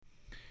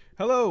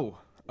Hello,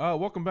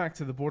 welcome back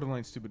to the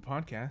Borderline Stupid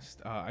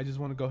podcast. I just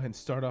want to go ahead and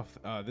start off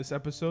this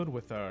episode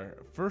with our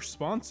first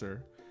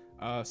sponsor.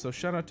 So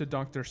shout out to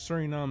Dr.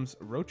 Surinam's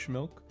Roach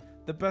Milk,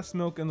 the best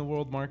milk in the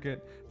world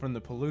market, from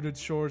the polluted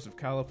shores of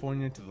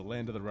California to the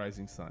land of the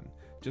rising sun.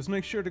 Just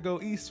make sure to go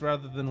east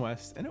rather than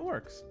west, and it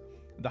works.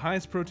 The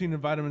highest protein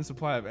and vitamin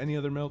supply of any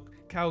other milk: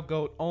 cow,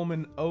 goat,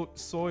 almond, oat,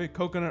 soy,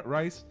 coconut,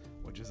 rice,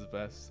 which is the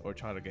best, or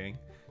chowder gang,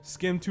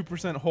 skim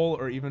 2% whole,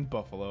 or even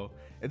buffalo.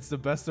 It's the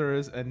best there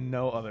is, and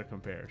no other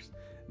compares.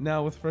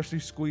 Now with the freshly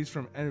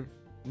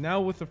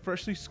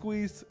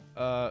squeezed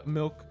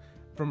milk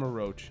from a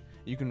roach,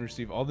 you can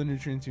receive all the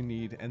nutrients you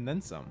need and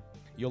then some.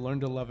 You'll learn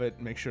to love it.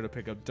 Make sure to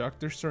pick up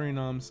Dr.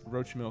 Surinam's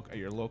Roach Milk at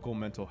your local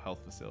mental health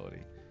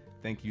facility.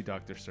 Thank you,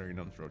 Dr.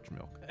 Surinam's Roach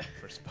Milk,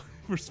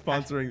 for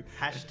sponsoring.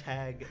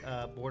 Hashtag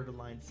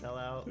borderline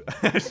sellout.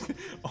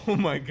 Oh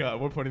my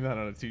God, we're putting that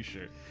on a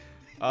T-shirt.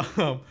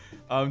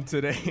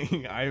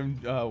 Today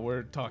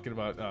we're talking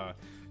about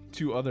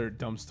two other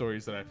dumb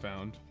stories that I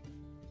found,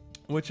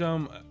 which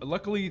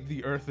luckily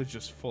the Earth is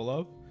just full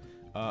of.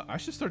 I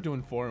should start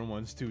doing foreign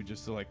ones too,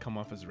 just to like come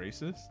off as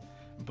racist.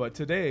 But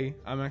today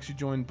I'm actually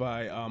joined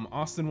by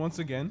Austin once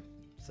again.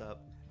 What's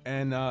up?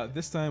 And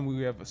this time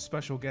we have a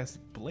special guest,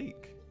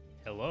 Blake.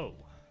 Hello.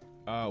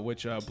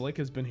 Which Blake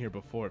has been here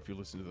before if you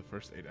listen to the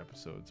first 8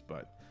 episodes,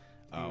 but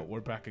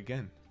we're back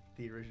again.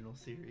 The original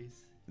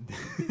series.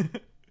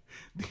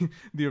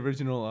 the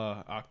original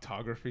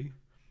octography.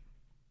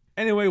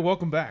 Anyway,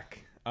 welcome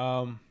back.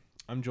 I'm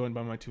joined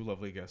by my two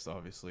lovely guests,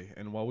 obviously.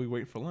 And while we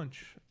wait for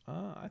lunch,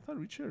 I thought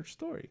we'd share a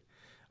story.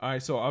 All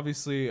right, so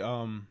obviously,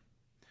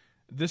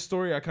 this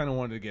story I kind of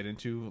wanted to get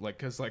into, like,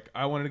 cause like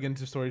I wanted to get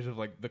into stories of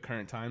like the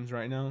current times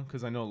right now,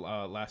 cause I know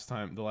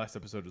the last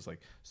episode was like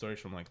stories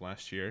from like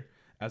last year,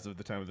 as of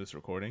the time of this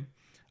recording.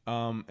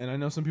 And I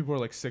know some people are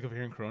like sick of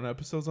hearing Corona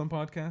episodes on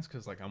podcasts,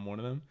 cause like I'm one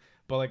of them.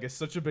 But like it's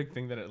such a big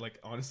thing that it like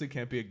honestly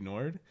can't be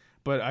ignored.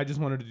 But I just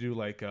wanted to do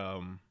like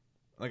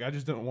I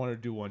just didn't want to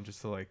do one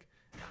just to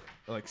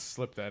like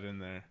slip that in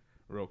there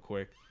real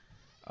quick.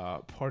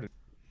 Pardon.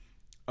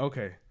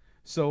 Okay,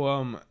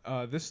 so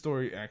this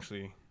story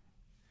actually.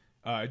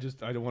 I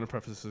don't want to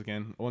preface this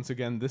again. Once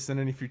again, this and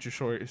any future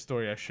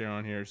story I share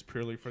on here is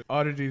purely for the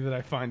oddity that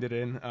I find it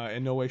in.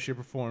 In no way, shape,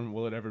 or form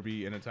will it ever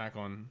be an attack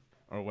on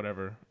or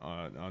whatever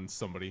on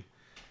somebody,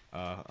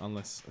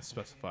 unless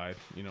specified.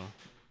 You know,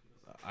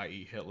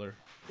 i.e. Hitler.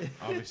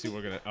 Obviously,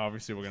 we're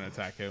gonna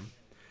attack him.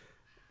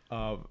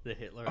 The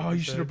Hitler. Oh,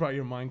 you should have brought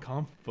your Mein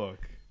Kampf book.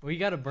 Well, you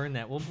got to burn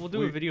that. We'll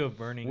do a video of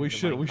burning. We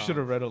should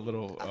have read a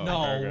little.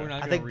 No, paragraph. we're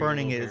not. I think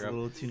burning it is a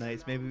little too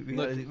nice. Maybe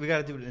we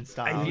gotta do it in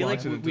style. I feel like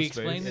Watch it we into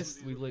explained space.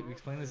 this. We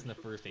explained this in the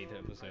first 8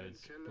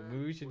 episodes, but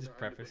maybe we should just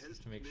preface this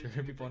to make sure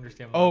people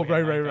understand. Oh,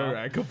 right.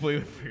 I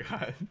completely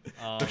forgot.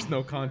 There's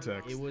no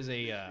context. It was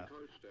a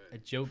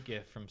joke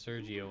gift from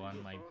Sergio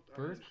on my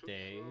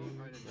birthday,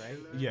 right?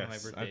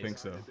 Yes, On my I think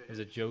so. It was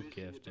a joke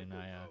gift, and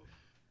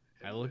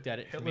I looked at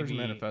it. Hitler's for maybe,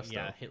 manifesto.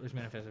 Yeah, Hitler's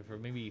manifesto for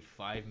maybe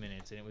 5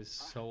 minutes, and it was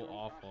so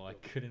awful. I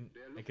couldn't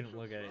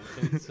look at it.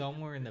 So it's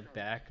somewhere in the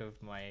back of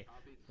my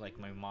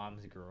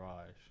mom's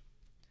garage.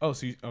 Oh,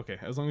 so okay.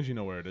 As long as you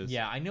know where it is.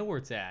 Yeah, I know where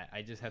it's at.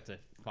 I just have to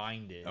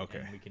find it. Okay.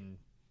 And we can.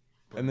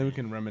 And then we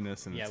can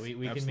reminisce and Yeah, its we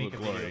can absolute make a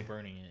glory. video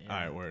burning it. Yeah. All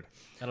right, word.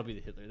 That'll be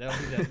the Hitler. That'll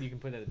be that. You can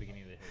put that at the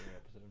beginning of the Hitler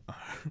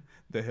episode.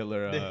 The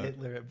Hitler. The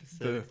Hitler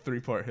episode. The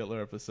 3-part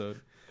Hitler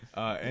episode.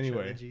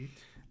 Anyway, Trilogy.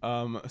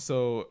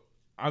 so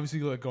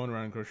obviously, like going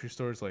around grocery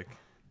stores, like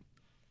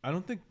I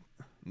don't think,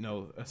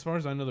 no, as far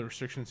as I know, the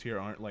restrictions here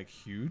aren't like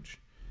huge.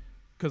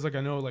 Cause like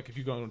I know, like if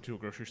you go into a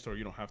grocery store,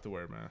 you don't have to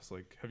wear a mask.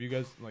 Like, have you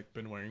guys like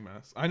been wearing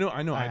masks? I know,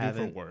 I do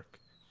haven't. for work,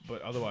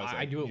 but otherwise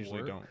I do at usually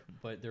work, don't.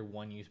 but they're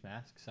one-use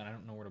masks, and I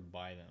don't know where to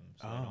buy them.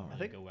 So I Oh. don't I really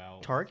think go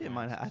out. Target with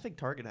might. masks. I think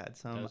Target had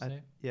some. Does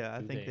they? Yeah,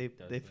 I Do think they?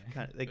 they've Does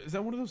kind of. Is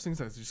that one of those things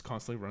that just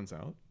constantly runs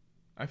out?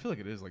 I feel like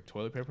it is like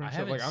toilet paper. I And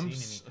stuff. haven't Like I'm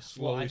seen any.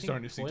 slowly I think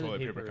starting to see toilet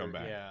paper come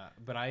back. Yeah,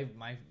 but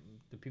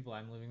the people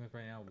I'm living with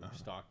right now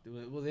stocked.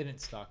 Well, they didn't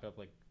stock up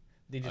like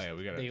they just yeah,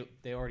 we gotta-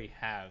 they already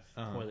have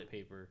Uh-huh. toilet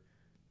paper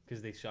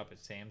because they shop at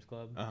Sam's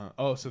Club.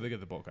 Oh, so they get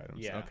the bulk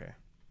items. Yeah. Okay.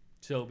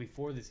 So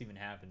before this even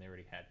happened, they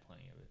already had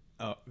plenty of it.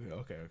 Oh,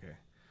 okay.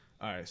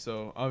 All right.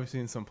 So obviously,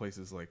 in some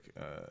places, like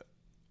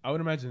I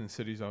would imagine in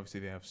cities, obviously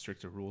they have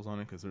stricter rules on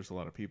it because there's a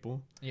lot of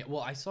people. Yeah.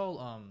 Well, I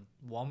saw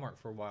Walmart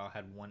for a while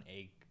had one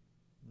egg,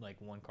 like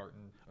one carton.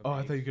 Of Oh, I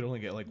eggs. thought you could only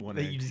get like one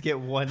That egg. you just get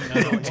one. No,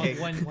 egg.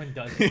 one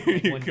dozen. Here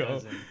Like you one go.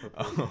 dozen per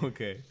person. Oh,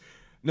 okay.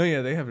 No,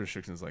 yeah, they have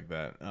restrictions like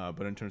that.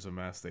 But in terms of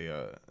masks, they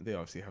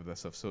obviously have that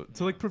stuff. So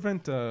to like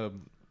prevent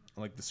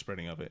like the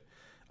spreading of it.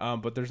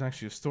 But there's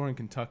actually a store in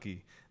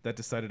Kentucky that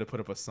decided to put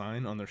up a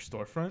sign on their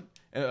storefront,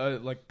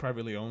 like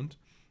privately owned,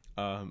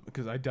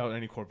 because I doubt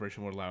any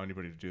corporation would allow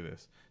anybody to do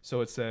this.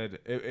 So it said,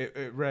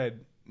 it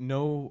read,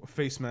 "No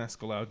face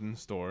mask allowed in the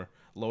store.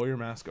 Lower your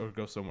mask or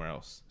go somewhere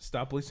else.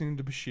 Stop listening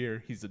to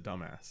Bashir. He's a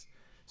dumbass."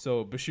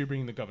 So Bashir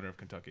being the governor of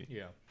Kentucky.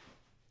 Yeah.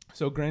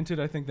 So granted,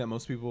 I think that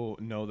most people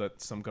know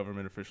that some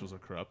government officials are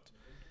corrupt,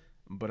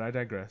 But I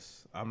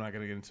digress. I'm not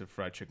gonna get into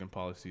fried chicken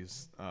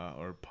policies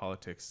or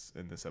politics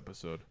in this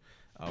episode.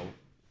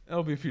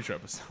 It'll be a future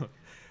episode.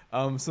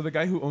 So the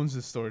guy who owns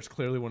this store is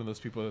clearly one of those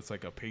people that's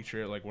like a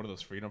patriot, like one of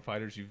those freedom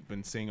fighters you've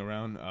been seeing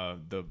around.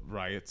 The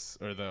riots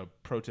or the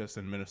protests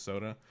in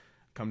Minnesota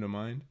come to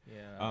mind.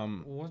 Yeah.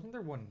 Wasn't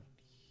there one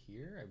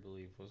here? I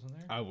believe, wasn't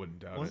there? I wouldn't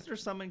doubt Wasn't it. there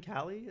some in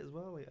Cali as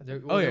well? There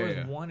yeah,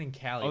 was one in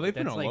Cali. Oh, they've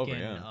been that's all like over, in,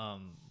 yeah.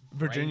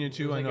 Virginia Brighton-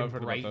 too. it was I like know in I've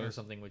heard about Brighton or those.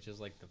 something, which is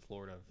like the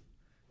Florida of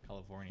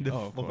California. The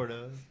Oh, cool.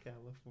 Florida,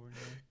 California.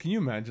 Can you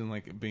imagine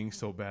like being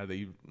so bad that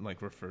you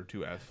like refer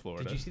to as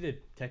Florida? Did you see the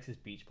Texas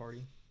beach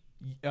party?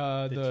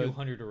 the The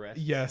 200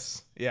 arrests.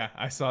 Yes, yeah,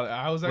 I saw that.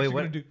 I was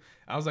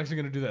actually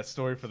gonna do that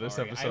story for this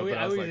Sorry, episode. I but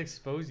I was always like,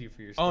 expose you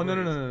for your. oh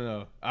Stories.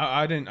 no.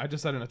 I didn't. I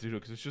decided not to do it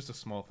because it's just a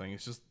small thing.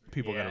 It's just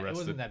people Yeah, got it arrested.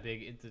 wasn't that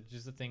big.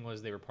 Just the thing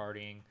was they were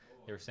partying.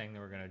 They were saying they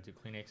were gonna do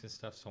Kleenex and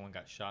stuff. Someone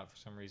got shot for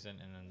some reason,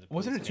 and then the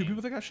Wasn't it police two came.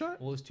 people that got shot?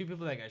 Well, it was two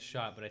people that got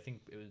shot, but I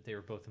think they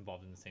were both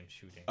involved in the same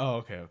shooting. Oh,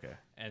 okay.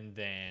 And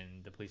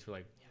then the police were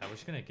like, "Yeah, we're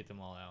just gonna get them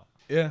all out."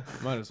 Yeah,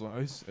 might as well.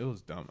 It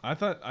was dumb. I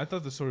thought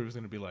the story was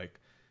gonna be like,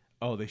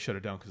 oh, they shut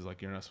it down because like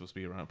you're not supposed to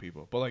be around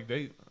people, but like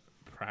they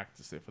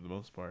practiced it for the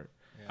most part.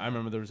 Yeah. I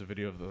remember there was a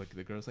video of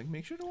the girls like,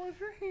 make sure to wash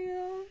your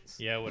hands.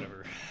 Yeah,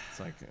 whatever. It's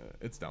like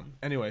it's dumb.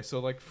 Anyway, so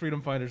like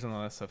freedom fighters and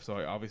all that stuff.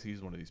 So obviously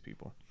he's one of these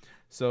people.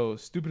 So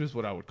stupid is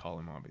what I would call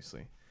him.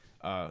 Obviously,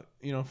 for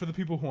the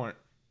people who aren't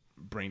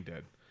brain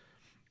dead.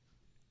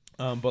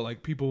 But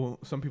like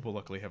some people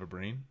luckily have a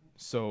brain.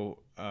 So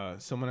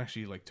someone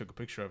actually like took a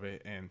picture of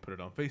it and put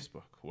it on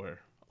Facebook, where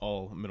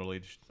all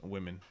middle-aged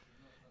women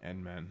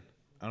and men.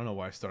 I don't know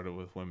why I started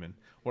with women.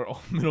 Where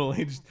all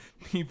middle-aged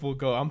people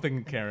go. I'm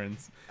thinking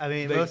Karens. I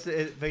mean,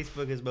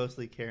 Facebook is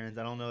mostly Karens.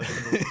 I don't know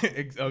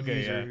if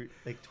Okay,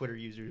 like Twitter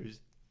user who's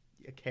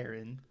a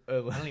Karen. I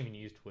don't even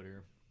use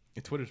Twitter.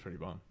 Twitter's pretty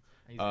bomb.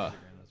 I use Instagram.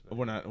 That's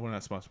about We're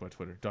not sponsored by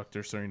Twitter.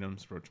 Dr.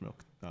 Surinam's Roach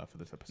Milk for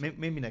this episode.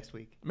 Maybe next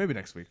week. Maybe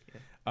next week.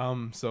 Yeah.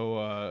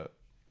 So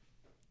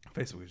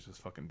Facebook is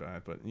just fucking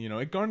bad, but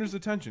it garners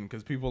attention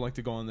because people like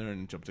to go on there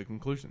and jump to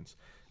conclusions.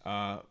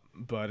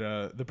 But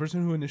the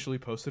person who initially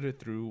posted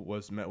it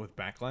was met with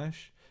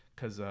backlash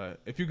because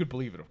if you could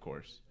believe it, of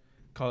course,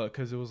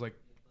 because it was like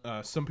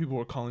some people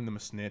were calling them a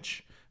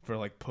snitch for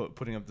like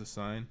putting up the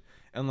sign,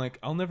 and like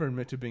I'll never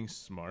admit to being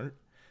smart,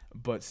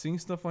 but seeing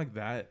stuff like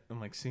that and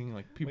like seeing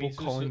like people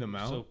calling them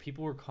out. So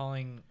people were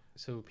calling.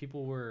 So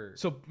people were.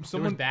 So there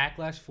someone was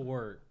backlash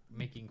for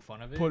making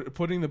fun of it.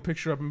 putting the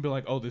picture up and be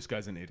like, oh, this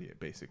guy's an idiot,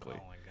 basically.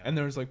 Oh my God. And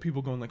there was like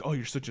people going like, oh,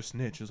 you're such a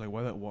snitch. It's like,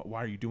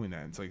 why are you doing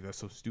that? It's like, that's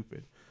so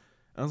stupid.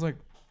 I was like,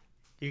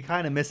 You're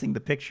kind of missing the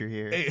picture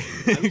here. I was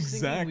thinking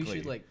exactly. we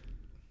should like.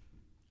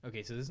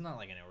 Okay, so this is not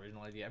like an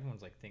original idea.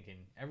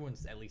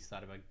 Everyone's at least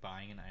thought about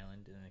buying an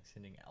island and then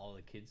sending all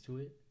the kids to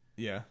it,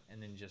 Yeah.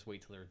 and then just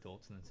wait till they're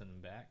adults and then send them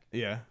back.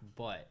 Yeah.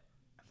 But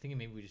I'm thinking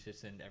maybe we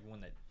just send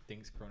everyone that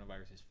thinks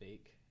coronavirus is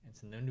fake and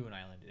send them to an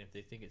island. And if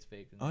they think it's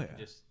fake, then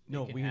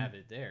they can have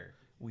it there.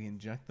 We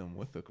inject them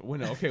with the.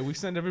 Okay, we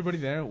send everybody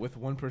there with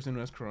one person who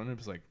has corona.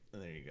 It's like,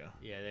 there you go.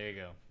 Yeah, there you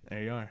go.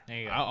 There you are. There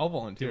you go. I'll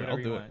volunteer. Do I'll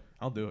whatever do you it. want.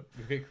 I'll do it.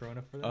 You get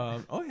corona for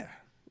that? Oh yeah.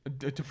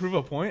 To prove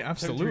a point, To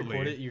absolutely.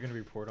 report it, you're gonna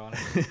report on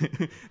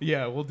it.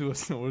 Yeah, we'll do a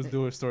story.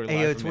 Hey, live yo, from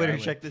the Twitter,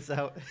 island. check this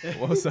out.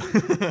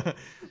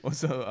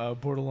 What's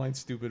up? Borderline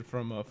stupid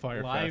from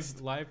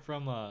Firefest. live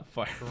from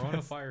Corona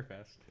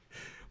Firefest.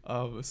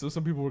 So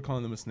some people were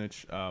calling them a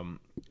snitch. And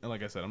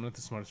like I said, I'm not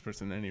the smartest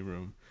person in any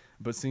room,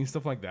 but seeing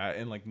stuff like that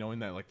and like knowing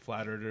that like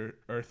flat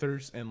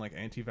earthers and like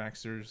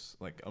anti-vaxxers,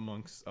 like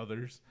amongst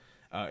others,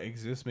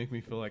 exist, make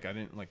me feel like I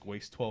didn't like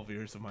waste 12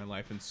 years of my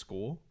life in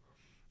school.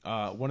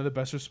 One of the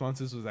best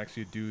responses was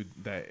actually a dude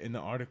that in the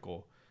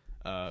article,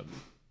 on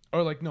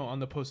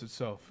the post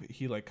itself,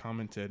 he like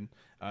commented,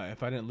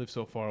 if I didn't live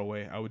so far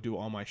away, I would do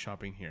all my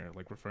shopping here,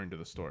 like referring to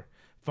the store.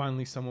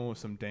 Finally, someone with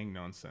some dang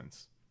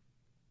nonsense.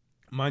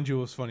 Mind you,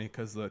 it was funny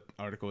because the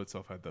article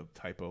itself had the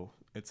typo.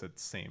 It said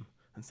same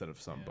instead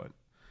of some,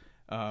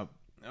 Yeah.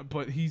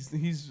 but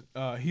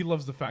he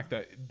loves the fact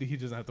that he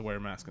doesn't have to wear a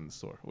mask in the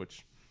store,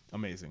 which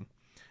amazing.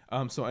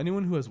 So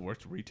anyone who has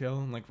worked retail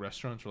in like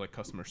restaurants or like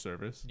customer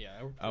service,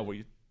 where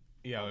you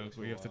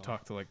have to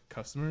talk to like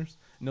customers,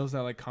 knows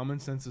that like common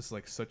sense is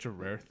like such a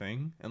rare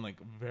thing and like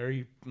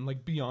very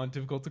like beyond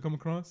difficult to come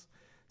across.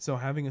 So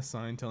having a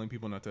sign telling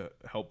people not to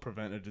help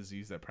prevent a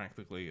disease that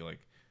practically like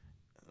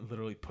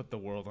literally put the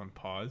world on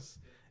pause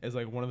is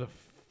like one of the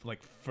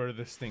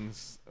furthest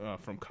things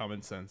from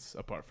common sense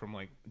apart from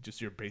like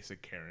just your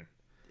basic Karen.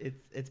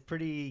 It's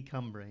pretty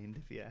cum-brained,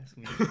 if you ask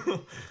me.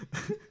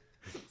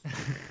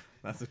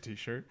 That's a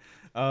t-shirt.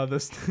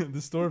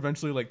 The store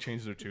eventually like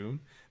changed their tune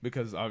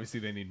because obviously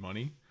they need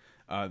money.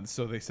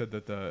 So they said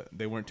that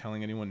they weren't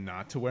telling anyone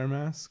not to wear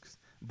masks,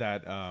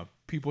 that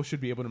people should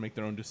be able to make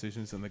their own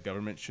decisions and the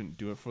government shouldn't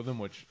do it for them,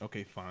 which,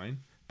 okay, fine.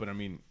 But I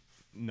mean,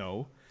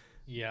 no.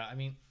 Yeah, I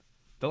mean,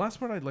 the last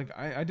part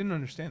I didn't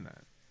understand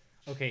that.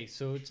 okay,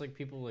 so it's like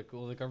people like,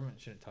 well, the government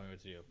shouldn't tell me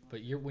what to do. But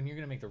when you're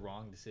gonna make the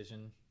wrong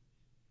decision,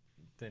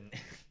 then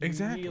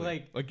Exactly. you,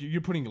 Like you're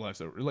putting your lives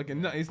at risk. Like,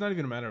 and it's not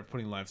even a matter of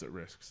putting lives at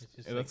risk. It's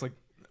just And that's like,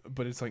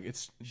 but it's like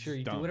it's sure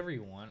you dumb. do whatever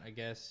you want, I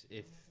guess,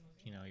 if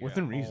you know you're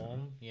Within at reason.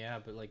 home. Yeah,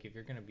 but like if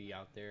you're gonna be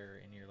out there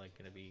and you're like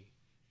gonna be,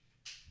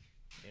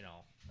 you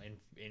know,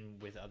 in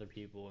with other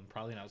people and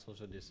probably not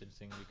social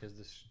distancing because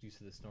you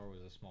said the store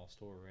was a small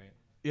store, right?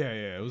 Yeah,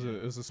 it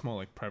was a small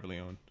like privately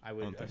owned. I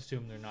would thing.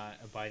 assume they're not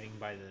abiding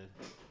by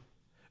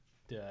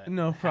the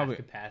No, half probably-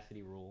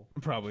 capacity rule.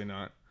 Probably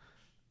not.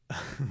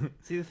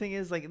 See, the thing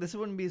is, like, this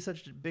wouldn't be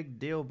such a big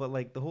deal, but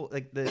like the whole,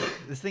 like this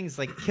thing's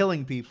like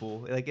killing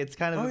people. Like, it's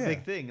kind of Oh, a yeah.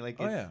 big thing. Like,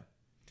 Oh it's, yeah.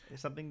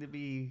 it's something to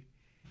be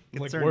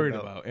Like concerned worried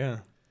about. Yeah.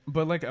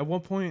 But like at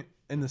what point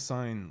in the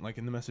sign, like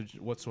in the message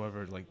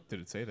whatsoever, like did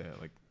it say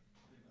that?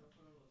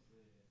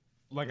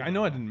 Like I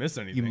know I didn't miss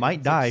anything. You might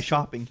It's die like,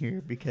 shopping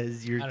here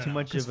because you're I don't too know,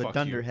 much 'cause of a fuck you.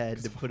 dunderhead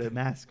 'Cause to put a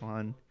mask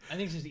on. I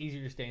think it's just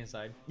easier to stay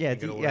inside. Yeah, and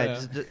it's, go to yeah.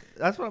 work.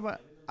 That's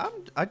what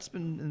I've just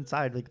been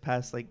inside like the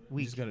past like You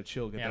week. just gotta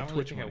chill, get Yeah, I that don't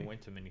really Twitch think money. I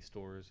went to many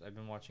stores. I've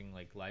been watching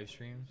like live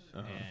streams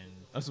Uh-huh. and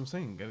That's what I'm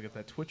saying. Gotta get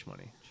that Twitch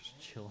money. just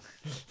chill.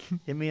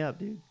 Hit me up,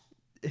 dude.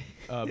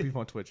 Beef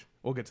on Twitch.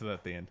 We'll get to that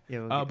at the end.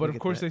 Yeah, But of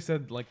course, they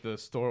said like the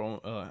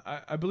store.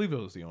 I believe it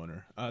was the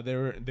owner.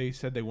 They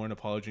said they weren't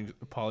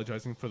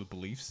apologizing for the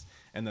beliefs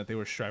and that they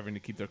were striving to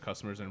keep their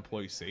customers and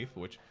employees safe,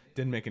 which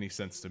didn't make any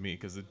sense to me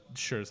because it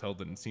sure as hell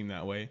didn't seem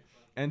that way.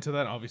 And to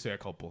that, obviously, I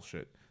call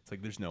bullshit. It's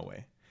like there's no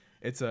way.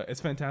 It's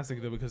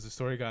fantastic though because the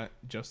story got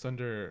just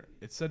under.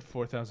 It said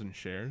 4,000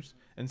 shares,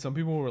 and some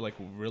people were like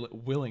really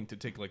willing to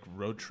take like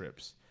road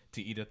trips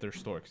to eat at their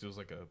store because it was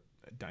like a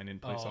dine-in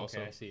place Oh, also.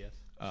 okay, I see. Yes.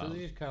 So Um,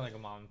 they're just kind of like a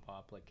mom and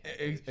pop, like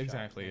cafe shop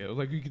Exactly. thing. Yeah.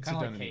 Like you could sit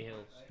Kinda down like and eat.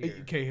 Cahill's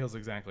here. Cahill's,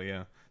 exactly,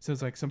 yeah. So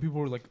it's like some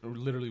people were like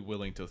literally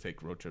willing to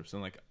take road trips,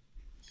 and like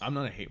I'm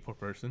not a hateful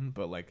person,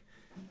 but like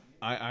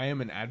I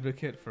am an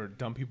advocate for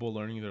dumb people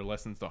learning their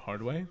lessons the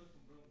hard way.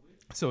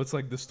 So it's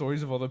like the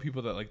stories of all the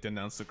people that like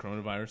denounced the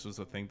coronavirus was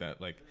a thing that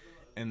like,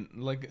 and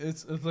like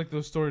it's like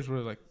those stories where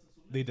like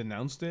they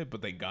denounced it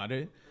but they got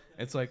it.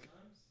 It's like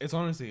it's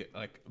honestly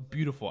like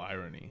beautiful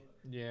irony,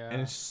 Yeah.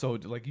 and it's so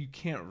like you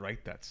can't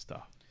write that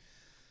stuff.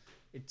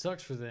 It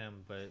sucks for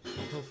them, but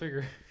they'll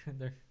figure.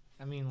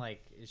 I mean,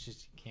 like it's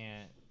just you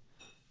can't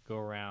go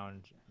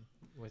around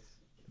with.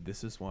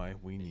 This is why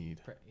we need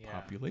Yeah.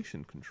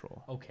 population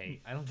control.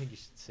 Okay, I don't think you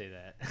should say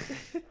that.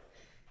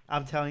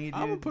 I'm telling you, dude.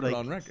 I'm gonna put like, it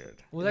on record.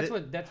 Well, that's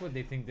what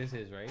they think this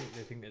is, right?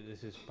 They think that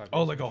this is.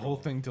 Oh, like a population whole control.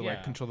 thing to like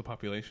Yeah. control the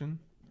population?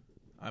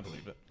 I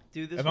believe it.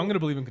 dude, this If I'm gonna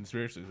believe in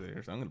conspiracy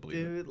theories, I'm gonna believe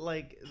it. dude,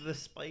 like the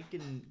spike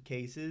in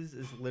cases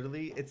is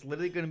literally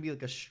gonna be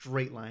like a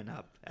straight line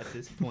up at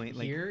this point.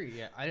 Like, Here,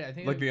 yeah, I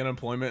think Like the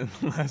unemployment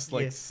in the last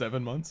like Yeah.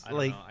 7 months. I don't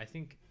like- know. I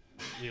think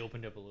we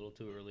opened up a little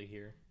too early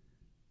here.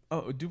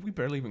 Oh, dude, we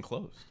barely even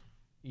closed.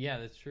 Yeah,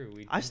 that's true.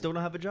 We I still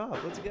don't have a job.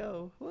 Let's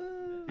go. What?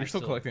 You're still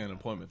still- collecting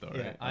unemployment though,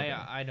 Yeah. right? Okay.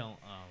 I don't.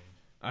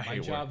 I My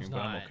hate job's working,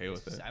 but I'm not- okay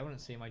with it. I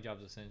wouldn't say my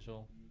job's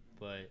essential,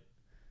 but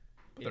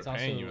But it's they're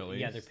also paying you at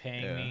yeah, least. they're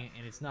paying Yeah. me,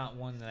 and it's not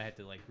one that I have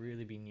to like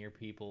really be near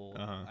people.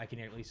 Uh-huh. I can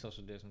at least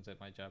social distance at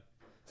my job.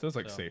 So it's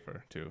like So-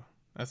 safer too.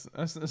 That's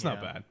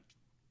not Yeah.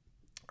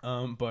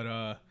 bad.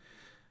 But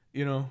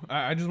you know,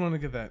 I just want to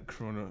get that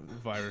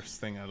coronavirus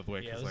thing out of the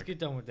way. Yeah, 'Cause, let's like, get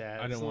done with that.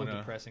 I It's don't a little wanna-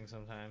 depressing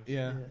sometimes.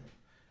 yeah.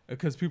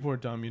 Because people are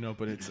dumb, you know,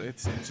 but it's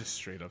just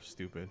straight up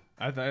stupid.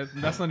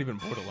 That's not even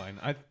borderline.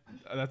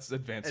 That's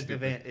advanced It's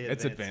stupid. advan-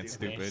 It's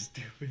advanced advanced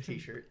stupid.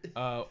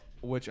 T-shirt.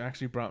 Which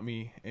actually brought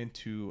me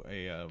into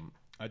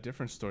a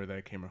different story that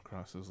I came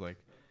across. It was like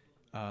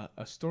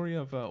a story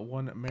of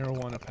one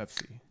marijuana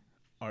Pepsi.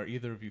 Are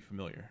either of you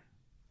familiar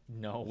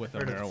No. with a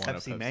Heard of marijuana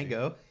Pepsi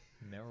Mango.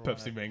 Marijuana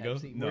Pepsi Mango?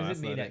 No, Where that's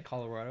is it not made it. at?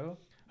 Colorado?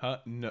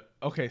 No.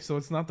 Okay, so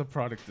it's not the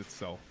product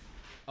itself.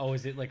 Oh,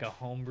 is it like a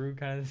homebrew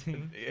kind of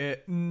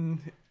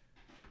thing?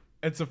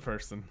 It's a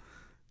person.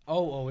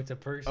 Oh, it's a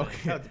person.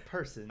 Okay. No, it's a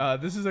person.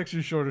 This is actually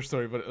a shorter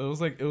story, but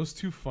it was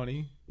too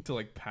funny to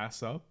like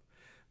pass up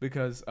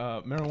because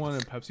marijuana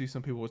and Pepsi,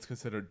 some people would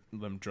consider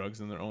them drugs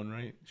in their own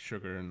right,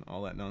 sugar and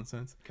all that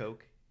nonsense.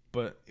 Coke.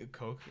 But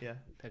Coke, Yeah.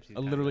 Pepsi's I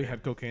literally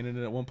had cocaine in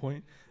it at one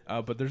point.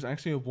 But there's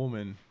actually a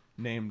woman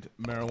named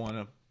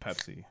Marijuana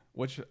Pepsi,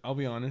 which I'll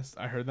be honest,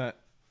 I heard that,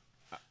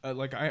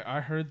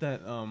 I heard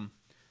that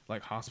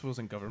like hospitals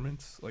and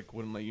governments like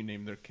wouldn't let you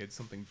name their kids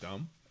something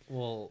dumb.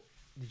 Well,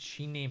 did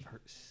she name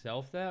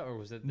herself that, or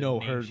was that the No,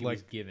 name her she like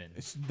was given?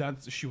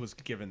 she was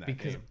given that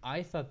Because name.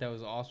 I thought that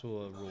was also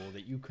a rule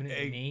that you couldn't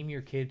Ex- name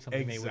your kid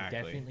something they would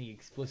exactly. definitely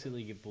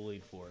explicitly get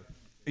bullied for.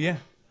 Yeah.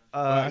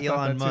 I thought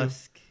Elon that too.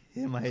 Musk.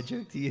 Him, I had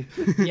joked to you.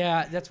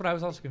 Yeah, that's what I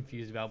was also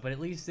confused about. But at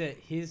least that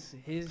his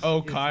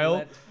Oh, his Kyle?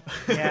 let-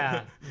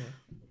 yeah.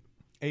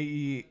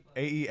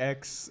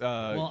 AEX.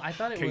 Well, I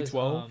thought it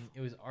K-12?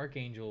 was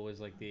Archangel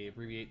was like the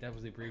that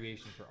was the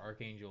abbreviation for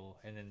Archangel,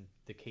 and then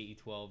the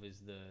KE-12 is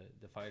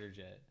the fighter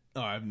jet.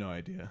 Oh, I have no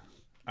idea.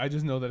 I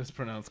just know that it's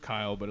pronounced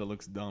Kyle, but it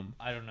looks dumb.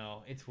 I don't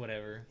know. It's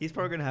whatever. He's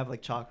probably gonna have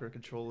like chakra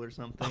control or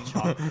something.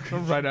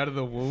 Right out of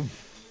the womb.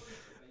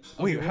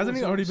 Wait, Okay, hasn't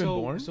he so- already been so-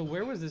 born? So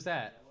where was this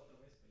at?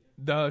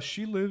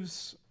 She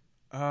lives.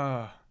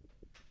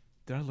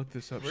 Did I look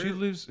this up? Where-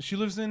 She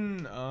lives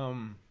in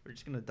We're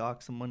just gonna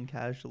dock someone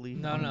casually.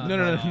 No. No.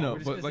 We're But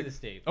just gonna say like the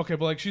state. okay,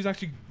 but like she's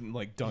actually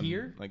like done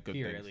Here? like good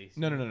Here, things. at least.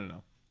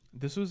 No.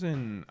 This was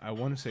in I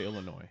want to say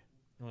Illinois.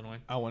 Illinois.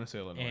 I want to say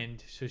Illinois.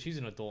 And so she's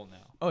an adult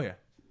now. Oh yeah.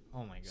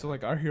 Oh my god. So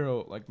like our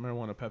hero, like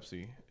Marijuana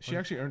Pepsi, she What?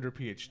 actually earned her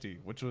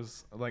PhD, which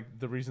was like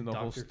the reason the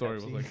whole Dr. story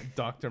was Pepsi? like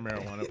Dr.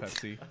 Marijuana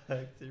Pepsi.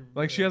 Dr.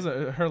 Like she has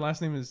her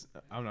last name is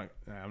I'm not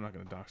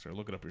gonna dox her.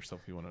 Look it up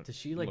yourself if you want to. does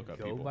she like look up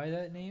go people. by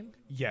that name?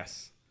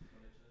 Yes.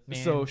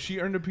 Man, So she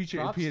earned a props to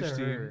PhD,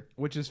 her.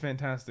 which is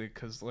fantastic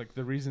because like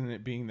the reason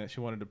it being that she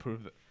wanted to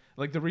prove that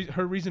like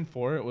her reason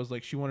for it was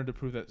like she wanted to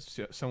prove that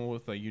someone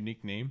with a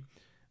unique name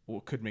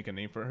could make a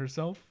name for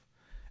herself.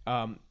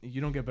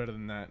 You don't get better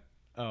than that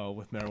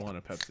with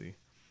Marijuana Pepsi.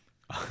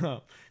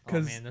 Oh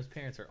man, those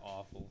parents are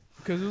awful.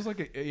 Because it was like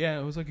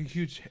it was like a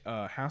huge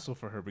hassle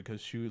for her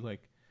because she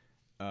like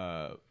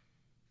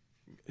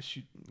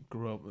she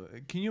grew up.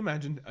 Can you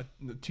imagine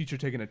the teacher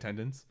taking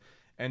attendance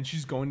and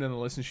she's going down the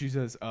list and she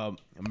says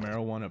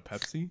Marijuana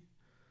Pepsi?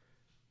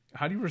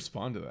 How do you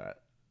respond to that?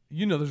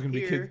 You know there's gonna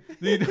be Here.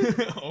 kids.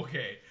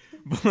 Okay,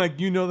 but like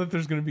you know that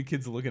there's gonna be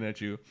kids looking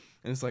at you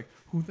and it's like,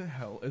 who the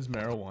hell is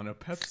Marijuana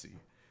Pepsi?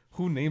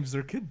 Who names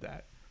their kid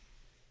that?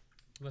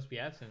 Must be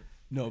absent.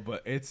 No,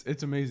 but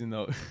it's amazing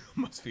though.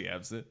 Must be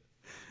absent.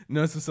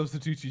 No, it's a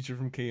substitute teacher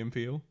from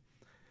KMPO.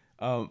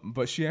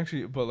 But she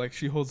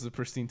holds the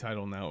pristine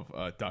title now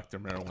of Dr.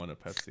 Marijuana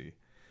Pepsi.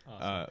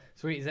 Awesome.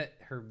 So wait, is that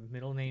her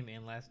middle name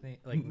and last name?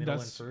 Like middle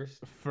and first?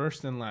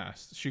 First and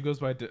last. She goes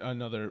by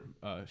another.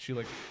 She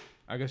like,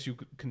 I guess you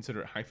could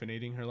consider it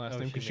hyphenating her last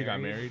name because she got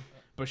married,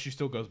 but she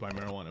still goes by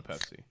Marijuana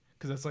Pepsi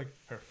because that's like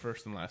her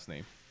first and last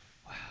name.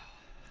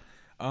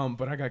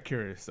 But I got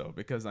curious though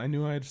because I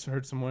knew I had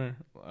heard somewhere,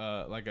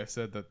 like I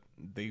said, that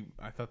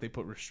I thought they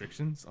put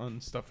restrictions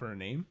on stuff for her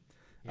name.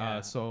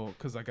 Yeah. So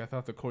because like I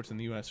thought the courts in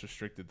the U.S.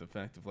 restricted the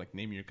fact of like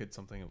naming your kid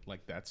something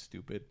like that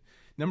stupid.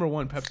 Number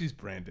one, Pepsi's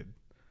branded,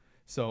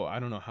 so I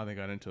don't know how they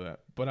got into that,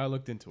 but I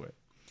looked into it,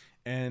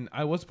 and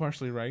I was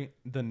partially right.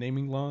 The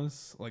naming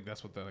laws, like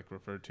that's what they like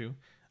referred to,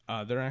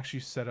 they're actually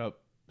set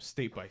up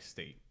state by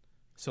state.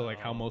 So like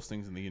how most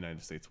things in the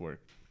United States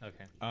work.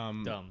 Okay.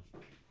 Dumb.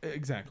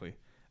 Exactly.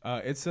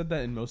 It said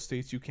that in most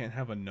states you can't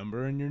have a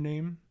number in your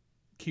name.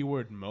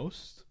 Keyword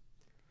most.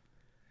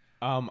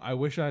 I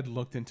wish I'd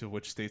looked into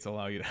which states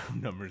allow you to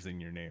have numbers in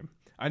your name.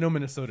 I know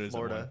Minnesota is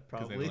Florida,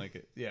 because they probably. don't like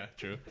it. Yeah,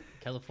 true.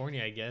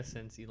 California, I guess,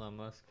 since Elon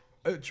Musk.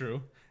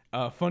 True.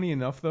 Funny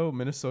enough, though,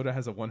 Minnesota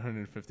has a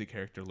 150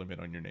 character limit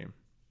on your name.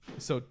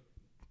 So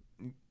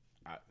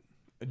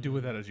do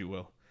with that as you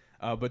will.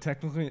 But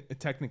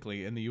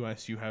technically, in the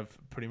U.S., you have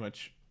pretty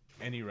much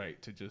any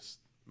right to just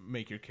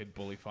make your kid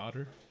bully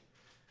fodder.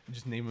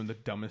 Just name him the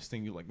dumbest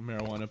thing you like.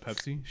 Marijuana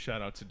Pepsi.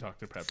 Shout out to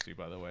Dr. Pepsi,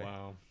 by the way.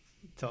 Wow.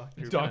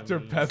 Dr.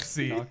 mean.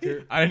 Pepsi.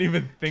 Doctor- I didn't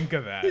even think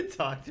of that.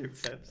 Dr.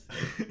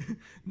 Pepsi.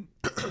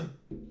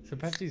 So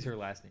Pepsi's her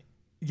last name.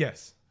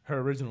 Yes, her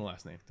original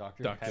last name.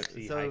 Dr. Doctor.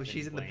 Pepsi. So hyphen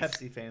she's in the blank.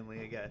 Pepsi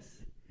family, I guess.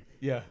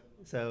 Yeah.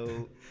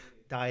 So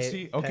diet.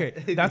 See, okay,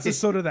 that's a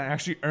soda that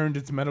actually earned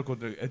its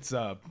doctorate.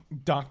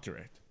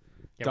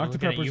 Yeah, we're Dr.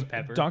 looking at Pepper's you,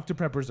 Pepper. Dr.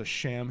 Pepper's a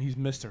sham. He's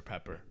Mr.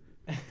 Pepper.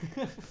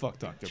 Fuck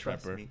Dr.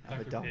 Trust Pepper. me, I'm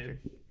a Dr. doctor.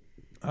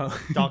 Uh,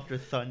 Dr.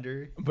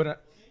 Thunder.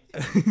 But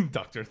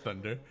Dr.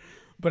 Thunder.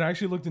 But I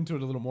actually looked into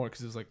it a little more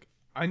because it was like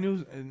I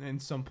knew in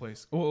some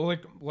place. Well,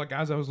 like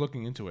as I was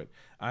looking into it,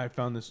 I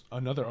found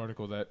another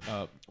article that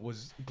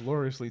was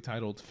gloriously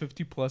titled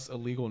 "50 plus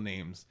illegal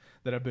names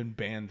that have been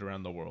banned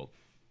around the world."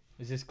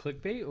 Is this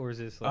clickbait or is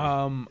this like?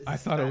 I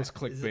thought it was Is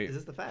clickbait.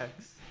 this the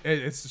facts?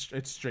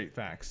 It's straight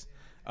facts.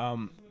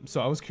 So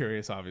I was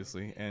curious,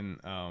 obviously, and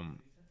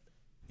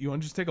you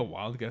want to just take a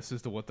wild guess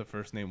as to what the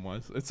first name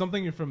was? It's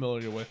something you're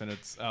familiar with, and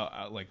it's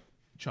like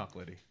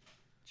chocolatey.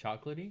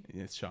 Chocolatey?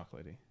 It's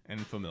chocolatey and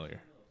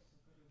familiar.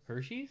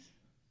 Hershey's?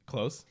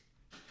 Close.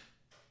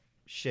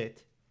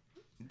 Shit.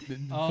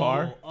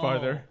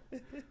 Farther.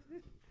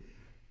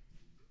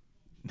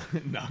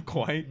 Not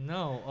quite.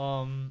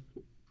 No.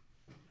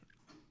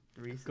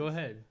 Reese's? Go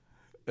ahead.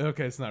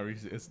 Okay, it's not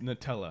Reese's. It's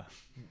Nutella.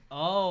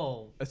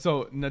 Oh.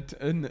 So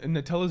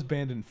Nutella's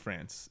banned in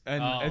France,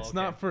 and Oh, it's okay.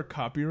 not for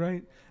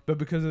copyright, but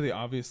because of the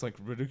obvious like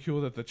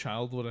ridicule that the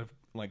child would have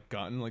like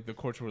gotten. Like the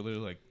courts were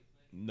literally like,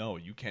 "No,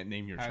 you can't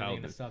name your How are they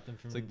child." gonna stop them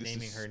from It's like, this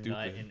naming is her Nut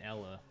stupid. and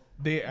Ella?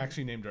 They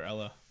actually named her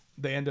Ella.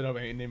 They ended up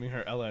naming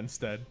her Ella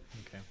instead.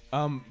 Okay.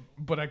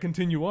 But I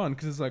continue on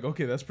because it's like,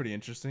 okay, that's pretty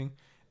interesting.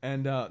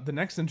 And the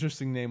next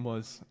interesting name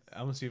was,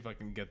 I'm gonna see if I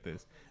can get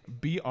this: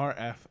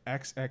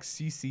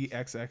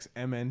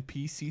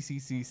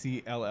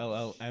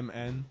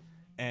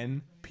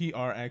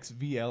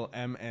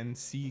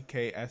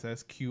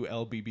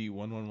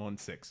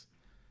 BRFXXCCXXMNPCCCLLMNNPRXVLMNCKSSQLBB1116.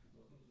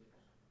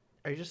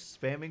 Are you just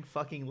spamming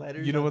fucking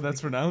letters? You know on what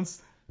that's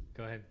pronounced?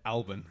 Go ahead.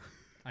 Albin.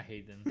 I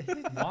hate them.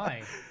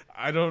 Why?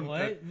 I don't.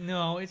 What?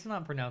 No, it's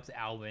not pronounced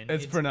Alvin.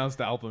 It's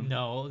pronounced Albin.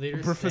 No, they're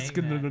just Professor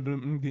saying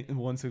that.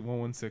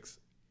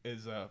 116.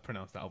 is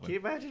pronounced Can you Albin.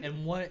 imagine?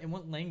 And what in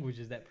what language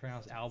is that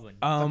pronounced Albin?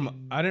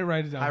 I didn't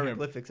write it down here.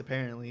 Hieroglyphics,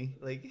 apparently.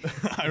 Like,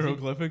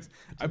 Hieroglyphics.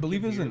 I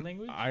believe it's in computer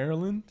language?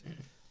 Ireland,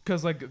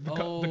 because like the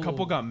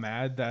couple Oh. got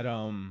mad that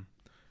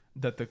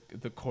that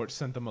the court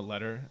sent them a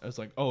letter. It was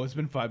like, oh, it's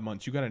been 5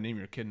 months. You got to name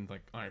your kid. And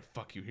like, all right,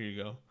 fuck you. Here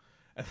you go.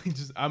 And they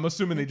just, I'm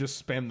assuming they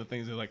just spam the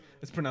things. They're like,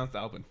 it's pronounced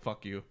Albin.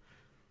 Fuck you.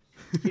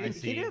 can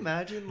you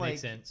imagine like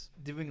Makes sense.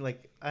 doing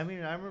like? I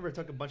mean, I remember I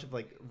took a bunch of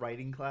like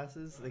writing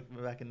classes like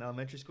back in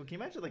elementary school. Can you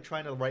imagine like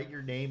trying to write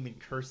your name in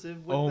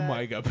cursive? With Oh that?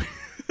 my god.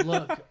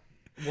 Look,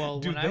 well,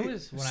 Dude, when I they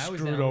was in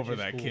screwed over elementary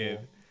that school,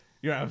 kid.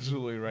 You're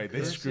absolutely right.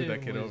 They screwed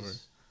that kid over.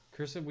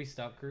 Cursive, we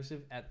stopped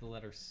cursive at the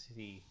letter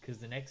C because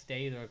the next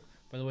day, they're like,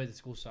 by the way, the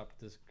school stopped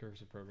this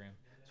cursive program.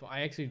 So I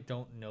actually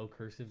don't know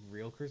cursive,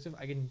 real cursive.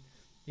 I can.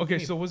 Okay,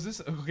 so was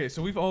this okay?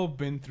 So we've all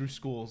been through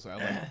schools at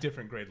like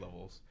different grade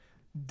levels.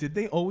 Did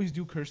they always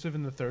do cursive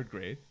in the 3rd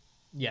grade?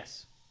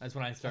 Yes, that's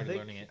when I started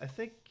learning it. I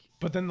think.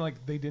 But then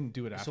like they didn't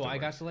do it after. So I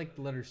got to like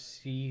the letter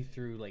C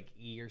through like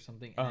E or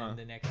something, and then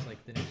the next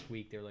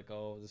week they were like,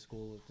 "Oh, the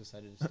school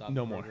decided to stop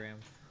No the more. program."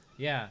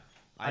 Yeah,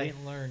 I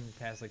didn't learn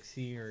past like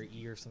C or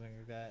E or something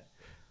like that.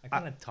 I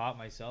kind of taught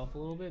myself a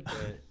little bit,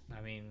 but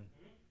I mean,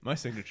 my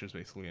signature is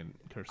basically in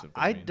cursive.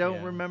 I don't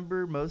yeah.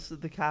 remember most of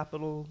the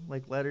capital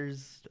like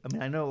letters. I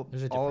mean, I know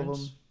There's a all of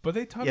difference? them. But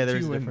they taught Yeah, it to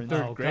there's you a in difference.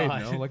 3rd Oh, grade,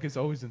 God. no? Like it's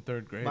always in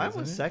 3rd grade. Mine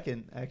isn't was it?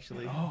 second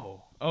actually.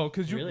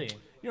 Because really?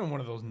 you're in one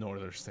of those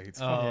northern states.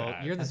 Fuck Oh,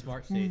 that. you're in the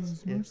smart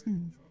states. Yeah.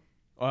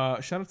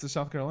 Shout out to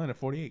South Carolina,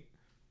 48.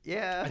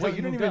 Yeah. I Wait, thought you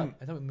we don't moved even- up.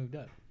 I thought we moved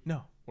up.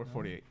 No, we're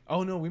 48.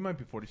 Oh no, we might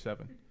be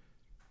 47.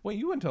 Wait,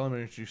 you went to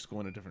elementary school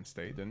in a different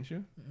state, didn't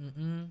you?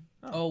 Mm-mm.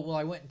 Oh well,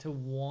 I went to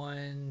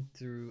 1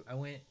 through.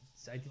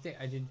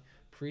 I did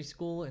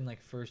preschool in like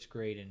 1st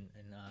grade in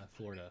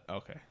Florida.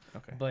 Okay.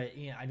 But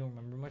yeah, I don't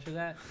remember much of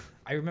that.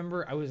 I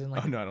remember I was in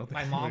like Oh, no, I don't think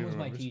my anybody mom was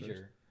my remembers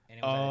teacher, and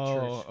it was at a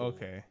church school.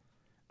 okay.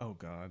 Oh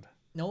god.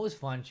 No, it was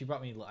fun. She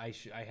brought me.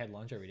 I had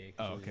lunch every day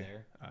because Oh, she was okay.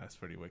 there. That's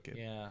pretty wicked.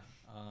 Yeah.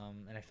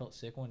 And I felt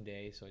sick one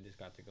day, so I just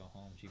got to go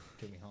home. She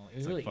took me home. It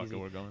was It's like, really fuck it, easy.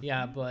 we're going.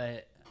 Yeah,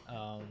 but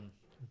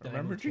then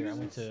Remember I went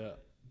Jesus? to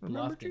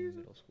Remember Bluffton Jesus?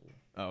 Middle School.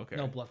 Oh, okay.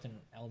 No, Bluffton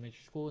Elementary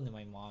School, and then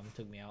my mom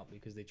took me out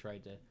because they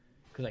tried to,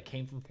 because I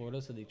came from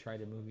Florida, so they tried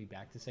to move me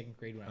back to 2nd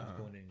grade when I was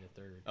going into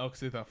 3rd. Oh, because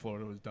they thought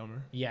Florida was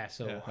dumber. Yeah,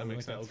 so Yeah, that I went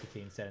makes to sense.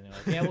 Okatee instead, and they're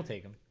like, "Yeah, we'll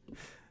take him." I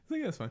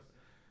think that's fine.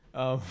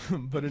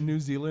 But in New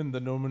Zealand,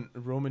 the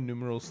Roman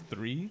numerals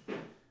 3.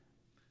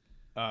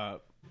 I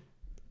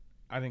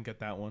didn't get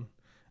that one.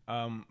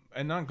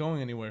 And not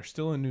going anywhere.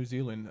 Still in New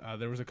Zealand,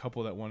 there was a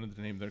couple that wanted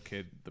to name their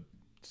kid the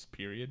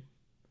period,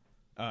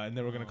 and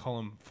they were gonna call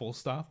him Full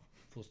Stop.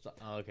 Full stop.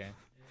 Oh, okay.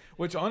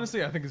 Which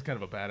honestly, I think is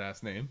kind of a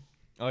badass name.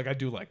 Like I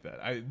do like that.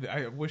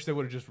 I wish they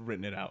would have just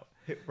written it out.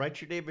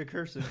 Write your name in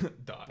cursive.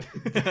 Dot.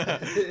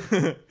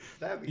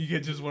 That'd be You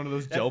get just one of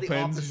those That's gel the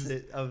pens.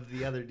 opposite of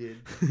the other dude.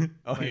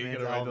 Oh, My yeah, you man's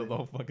gotta write Alvin. the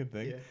whole fucking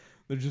thing. Yeah.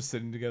 They're just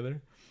sitting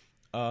together.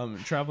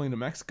 Traveling to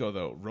Mexico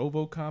though,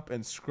 RoboCop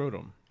and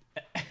Scrotum.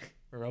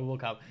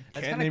 RoboCop.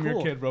 That's Can't kinda name cool.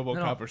 your kid RoboCop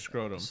No, no. or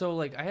Scrotum. So,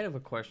 like, I have a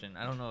question.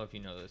 I don't know if you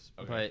know this,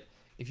 Okay. but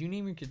if you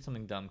name your kid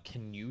something dumb,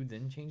 can you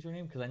then change your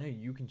name? Because I know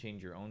you can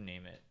change your own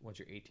name once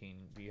you're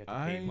 18, but you have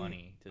to pay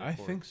money to the I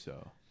court. think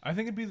so. I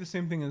think it'd be the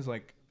same thing as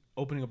like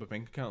opening up a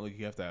bank account. Like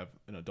you have to have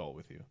an adult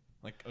with you.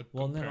 Like a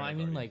Well, no, parent I mean,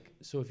 guardian. like,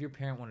 so if your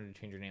parent wanted to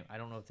change your name, I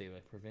don't know if they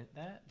like prevent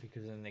that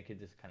because then they could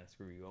just kind of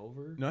screw you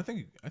over. No, I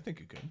think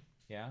you could.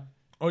 Yeah,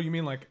 Oh, you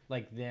mean like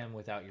them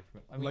without your.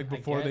 I mean, like I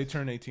before they guess-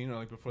 turn 18 or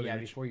like before yeah,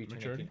 they reach before you turn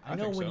maturity? 18. I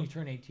know think when so. you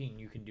turn 18,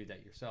 you can do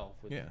that yourself.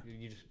 Yeah.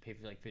 You just pay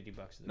for like $50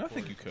 to the No, I court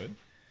think or you something. could.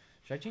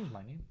 Should I change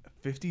my name?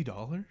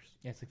 $50?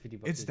 Yeah, it's like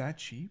 $50. It's that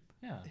cheap?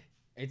 Yeah,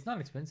 it's not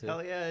expensive.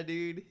 Hell yeah,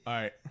 dude. All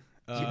right.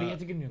 Yeah, but you have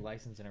to get a new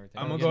license and everything.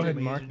 I'm You gonna go have ahead to-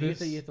 and mark you have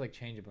this. You have to like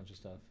change a bunch of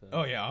stuff.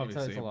 Oh yeah, It's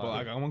obviously. a But lot.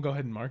 like, I'm gonna go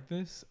ahead and mark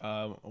this.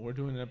 We're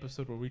doing an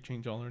episode where we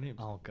change all our names.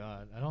 Oh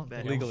God, I don't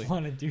think Legally. I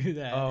want to do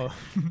that. Oh,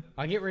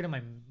 I'll get rid of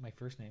my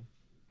first name,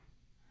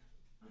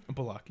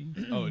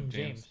 Balaki. Oh,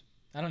 James.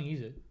 I don't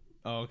use it.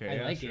 Oh, okay. I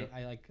yeah, like sure. it.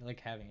 I like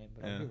having it,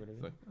 but Yeah, I'll get rid of it's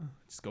it. like,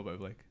 just go by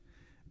Blake.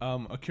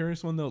 A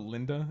curious one though,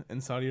 Linda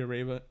in Saudi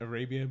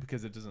Arabia,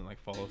 because it doesn't like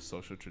follow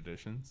social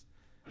traditions.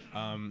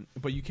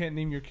 But you can't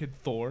name your kid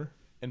Thor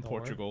in Thor?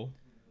 Portugal.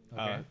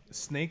 Okay.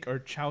 Snake or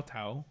Chow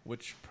Tao,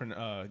 which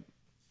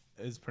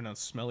is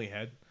pronounced smelly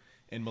head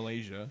in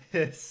Malaysia.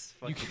 Yes.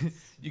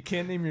 You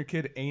can't name your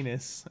kid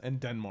Anus in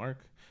Denmark,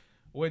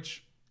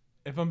 which,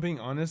 if I'm being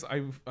honest,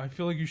 I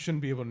feel like you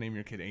shouldn't be able to name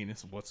your kid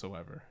Anus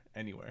whatsoever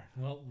anywhere.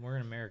 Well, we're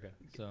in America,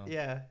 so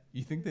Yeah.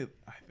 You think that?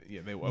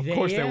 Yeah, they of They-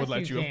 course they yes, would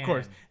let you you. Of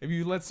course, can. if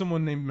you let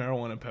someone named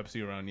marijuana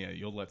Pepsi around, yeah,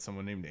 you'll let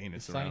someone named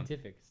Anus it's around.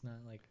 scientific. It's not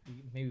like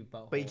maybe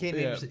butthole. But you can't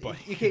name Yeah, yourself,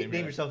 but you you can't name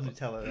name it. yourself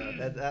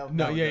Nutella. Though.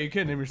 No, that yeah, was- you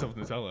can't name yourself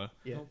Nutella.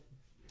 Yeah. Nope.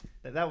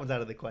 That one's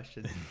out of the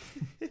question.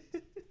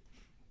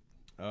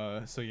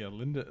 So yeah,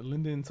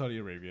 Linda in Saudi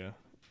Arabia.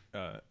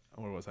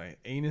 Where was I?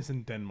 Anus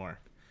in Denmark.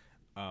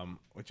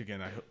 Which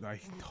again, I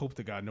hope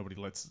to God nobody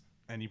lets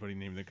anybody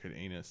name their kid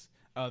Anus.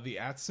 The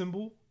 @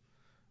 symbol,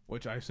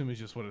 which I assume is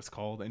just what it's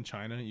called in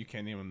China. You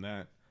can't name them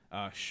that.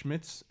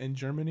 Schmitz in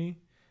Germany.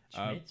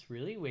 Schmitz,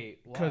 really? Wait,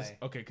 why?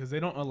 Because they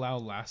don't allow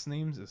last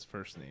names as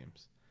first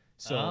names.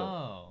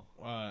 So,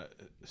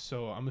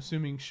 so I'm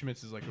assuming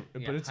Schmitz is like,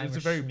 Yeah, but it's a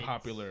Heimer very Schmitz.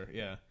 popular,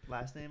 yeah.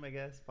 Last name, I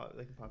guess,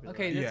 like a popular.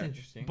 Okay, last that's Yeah.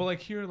 interesting. But like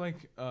here, like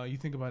you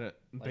think about it,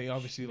 they Like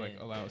obviously like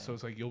Schmidt, allow. yeah. So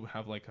it's like you'll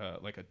have like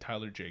a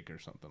Tyler Jake or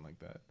something like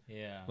that.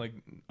 Yeah. Like,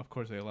 of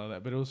course they allow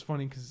that, but it was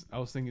funny because I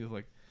was thinking of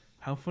like,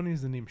 how funny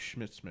is the name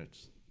Schmitz?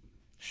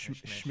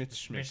 Schmitz.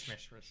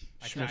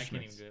 I can't even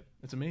Schmitz. do it.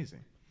 It's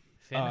amazing.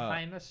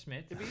 Fenheimer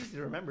Schmidt. It'd be easy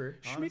to remember.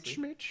 honestly.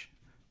 Schmitz.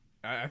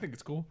 I think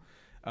it's cool.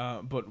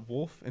 But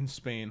Wolf in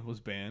Spain was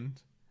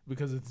banned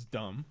because it's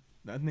dumb.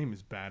 That name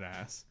is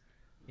badass.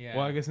 Yeah.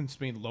 Well, I guess in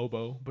Spain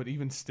Lobo, but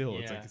even still,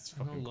 it's like it's I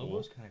know, fucking cool.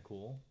 Lobo's kind of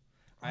cool.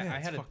 Oh, yeah, I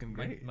it's had fucking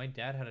great. My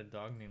dad had a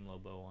dog named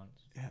Lobo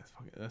once. Yeah, it's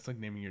fucking, that's like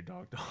naming your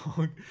dog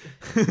dog.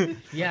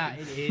 Yeah,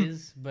 it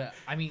is, but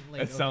I mean,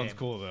 like, That sounds okay.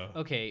 cool though.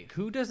 Okay,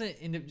 who doesn't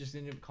end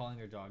up calling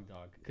their dog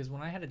dog? Because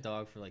when I had a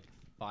dog for like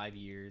 5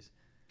 years,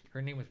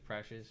 her name was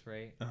Precious,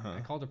 right? Uh-huh.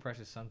 I called her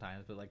Precious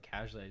sometimes, but like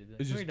casually, I'd be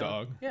like, It's "Come just here,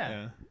 dog.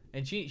 Yeah.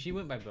 And she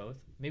went by both.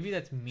 Maybe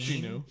that's mean. She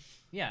knew.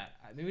 Yeah,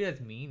 maybe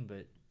that's mean,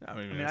 but I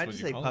mean, I mean, that's I what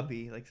just you say call it.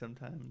 puppy like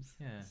sometimes.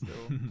 yeah. Still,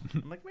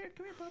 I'm like,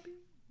 come here, puppy.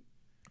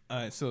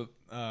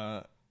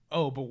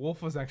 But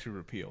Wolf was actually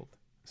repealed.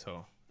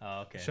 So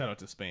Oh, okay. shout out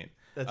to Spain.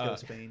 Let's go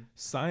Spain.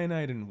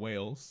 Cyanide in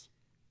Wales.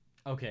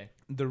 Okay.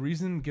 The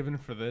reason given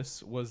for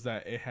this was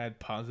that it had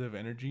positive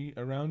energy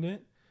around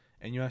it,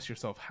 and you ask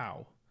yourself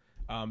how,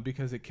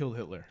 because it killed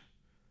Hitler.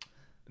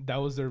 That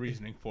was their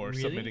reasoning for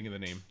Really? submitting the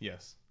name.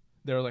 Yes,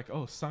 they were like,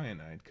 "Oh,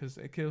 cyanide, because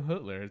it killed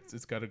Hitler.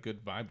 It's got a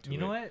good vibe to it." You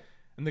know what?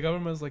 And the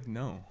government was like,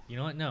 "No." You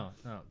know what? No.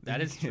 That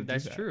You is can't do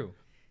that's that. true.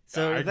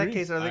 So I in that agree.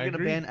 case, are they I going to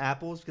agree. ban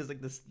apples because like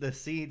the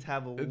seeds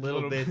have a It's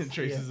little bit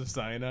traces of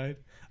cyanide.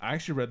 I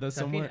actually read that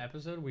Should that be an somewhere.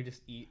 episode where we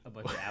just eat a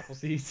bunch of apple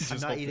seeds? I'm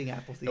just not hope- eating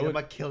apple seeds. it would- I'm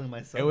not killing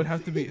myself. It would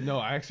have to be no.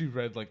 I actually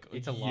read like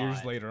It's a years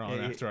lot. later on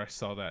Yeah, after I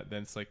saw that.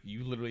 Then it's like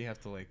you literally have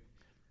to like,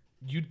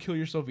 you'd kill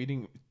yourself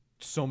eating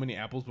so many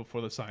apples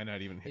before the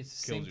cyanide even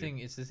It's the kills same you. thing.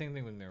 It's the same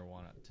thing with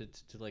marijuana.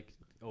 To like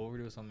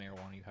overdose on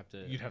marijuana, you have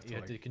to You'd have to,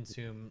 like- to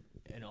consume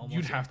an almost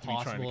You'd have to be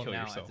trying to impossible kill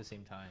amount yourself. at the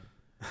same time.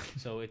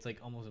 So it's like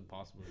almost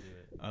impossible to do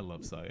it. I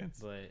love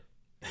science. But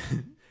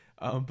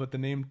But the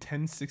name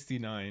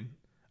 1069,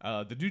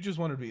 the dude just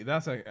wanted to be.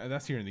 That's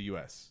here in the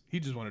U.S. He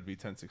just wanted to be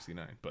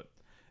 1069. But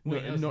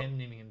wait, that was Nor- him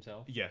naming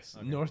himself. yes,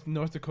 Okay.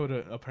 North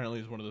Dakota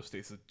apparently is one of those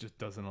states that just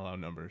doesn't allow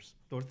numbers.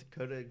 North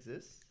Dakota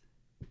exists.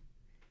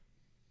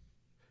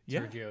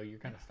 Yeah, Sergio, you're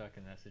kind of stuck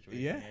in that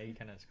situation. Yeah. you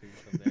kind of screwed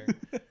yourself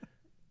there.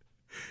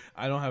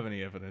 I don't have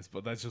any evidence,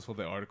 but that's just what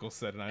the article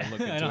said, and I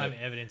looked into I don't it.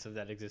 have evidence of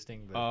that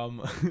existing. But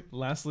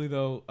Lastly,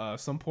 though,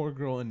 some poor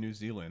girl in New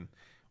Zealand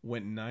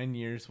went 9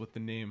 years with the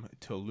name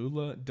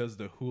Tallulah does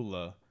the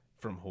hula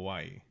from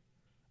Hawaii.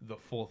 The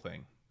full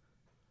thing.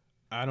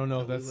 I don't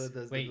know if that's... Tallulah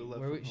does the wait, hula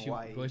where from was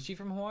Hawaii. was she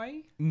from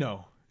Hawaii?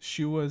 No,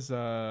 she was...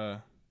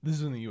 this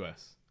is in the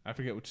U.S. I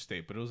forget which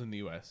state, but it was in the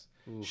U.S.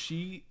 Oof.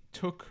 She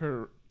took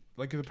her...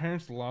 Like, the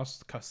parents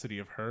lost custody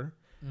of her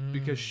Mm.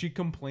 because she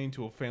complained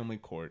to a family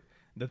court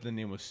that the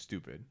name was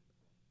stupid.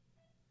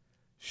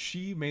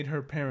 She made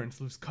her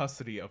parents lose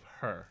custody of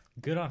her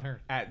Good on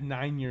her, at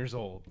 9 years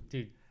old.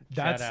 dude.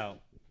 That's- shout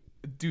out.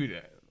 Dude,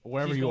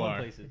 wherever She's you going are,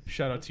 places.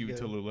 shout out to you,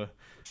 That's good. Tallulah.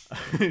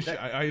 That-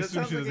 I that assume sounds she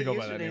like doesn't a go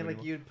by that username, name like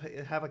anymore.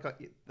 you'd have like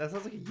that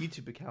sounds like a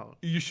YouTube account.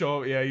 You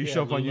show up, you Yeah,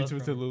 show up on Lula YouTube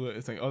with from- Tallulah.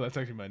 It's like, oh, that's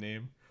actually my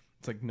name.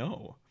 It's like,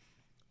 no.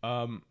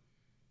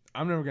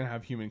 I'm never gonna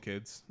have human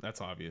kids.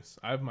 That's obvious.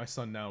 I have my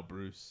son now,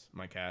 Bruce,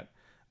 my cat,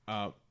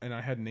 and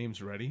I had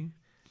names ready,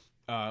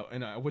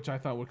 which I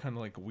thought were kind of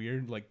like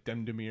weird, like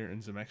Demdemir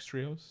and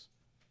Zemextrios,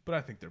 but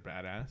I think they're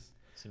badass.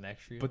 Some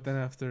extra. But then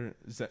after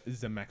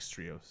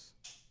Zemextrios,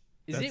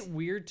 Is That's- it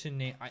weird to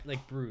name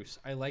like Bruce?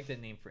 I like that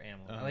name for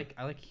animals. Uh-huh.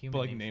 I like human. But,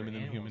 like, names naming for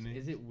them animals. human names?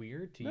 Is it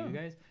weird to No. you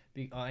guys?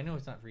 I know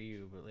it's not for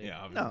you, but like, yeah,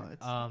 obviously.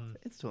 No,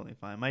 it's totally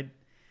fine. My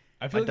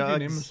I feel my like if you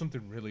name dogs- them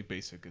something really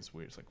basic, it's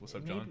weird. It's like, what's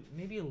up, John?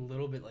 maybe a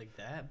little bit like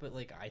that, but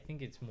like I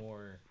think it's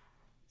more.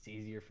 It's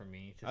easier for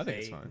me to I think say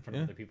it's fine, in front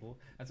yeah. of other people.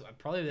 That's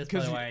probably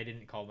 'Cause why I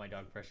didn't call my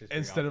dog Precious. very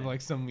Instead of often.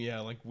 like some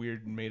like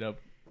weird made up.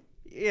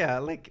 yeah,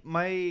 like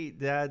my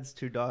dad's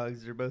two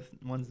dogs. They're both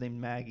one's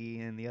named Maggie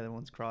and the other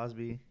one's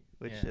Crosby.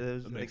 Which Yeah.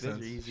 those That like makes those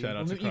sense. are easy. Shout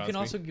out Well, to you can Crosby.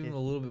 also give them Yeah.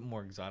 a little bit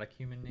more exotic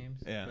human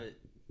names. Yeah. But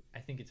I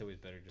think it's always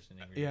better just to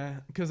name your dog. Yeah,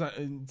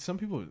 because some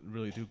people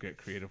really do get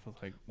creative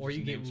with like. Or just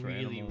you get names for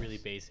really, animals. really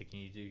basic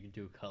and you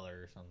do a color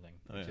or something,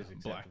 Oh, which yeah, is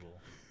black.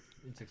 acceptable.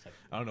 It's acceptable.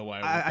 I don't know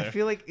why. I, went I there.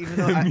 feel like even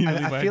though Immediately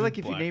I went feel to like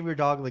if you black. name your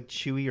dog like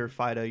Chewy or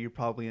Fido, you're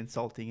probably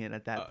insulting it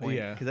at that point.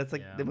 yeah. Because that's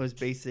like Yeah. the most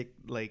basic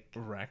like.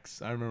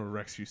 Rex. I remember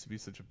Rex used to be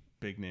such a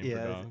big name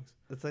Yeah, for dogs.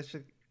 That's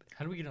actually.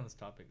 How do we get on this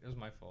topic? It was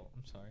my fault.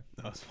 I'm sorry.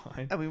 That was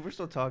fine. I mean, we're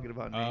still talking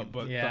about names.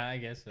 But Yeah, I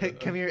guess. So. Hey,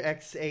 come here,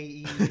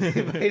 XAE.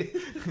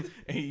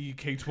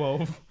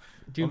 AEK12.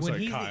 Dude, I'm when sorry,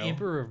 he's Kyle. the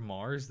Emperor of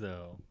Mars,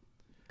 though.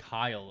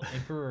 Kyle,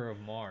 Emperor of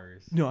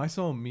Mars. No, I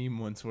saw a meme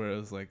once where it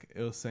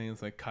was saying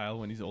it's like Kyle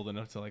when he's old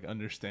enough to like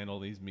understand all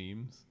these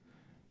memes.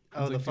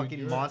 Oh, the like, dude,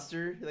 fucking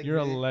monster. Like, You're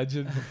a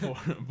legend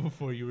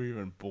before you were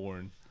even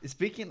born.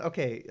 Speaking,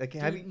 okay, like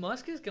have you?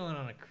 Musk is going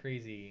on a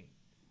crazy.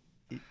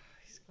 He-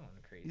 He's going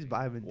crazy. He's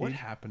vibing, What dude.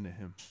 happened to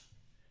him?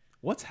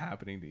 What's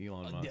happening to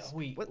Elon Musk?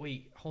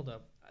 Wait, hold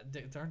up.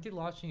 Aren't they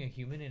launching a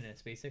human in a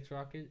SpaceX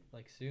rocket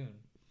like soon?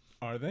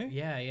 Are they?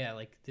 Yeah,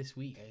 like this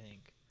week I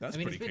think. That's I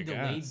mean, pretty it's been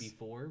kick-ass. delayed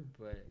before,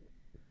 but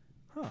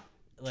Huh.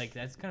 like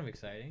that's kind of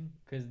exciting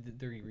because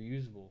they're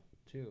reusable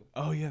too.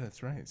 Oh yeah,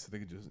 that's right. So they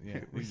could just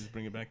we just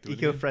bring it back to it.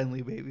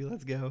 Eco-friendly, baby.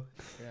 Let's go.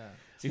 Yeah.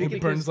 You think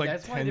it burns like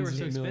that's why they were tens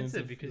so of millions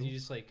expensive of because fuel? you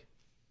just like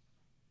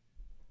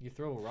you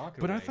throw a rocket.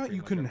 But I away thought pretty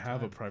you much couldn't every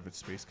have a time. private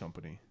space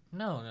company.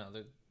 No,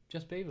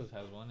 Jeff Bezos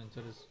has one, and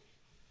so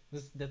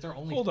does that's our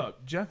only. Hold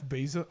up, Jeff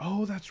Bezos.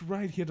 Oh, that's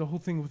right. He had the whole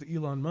thing with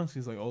Elon Musk.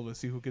 He's like, oh, let's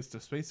see who gets to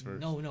space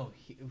first. No.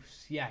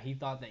 He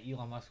thought that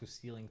Elon Musk was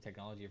stealing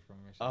technology from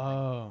him or something.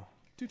 Oh,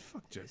 dude,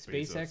 fuck Jeff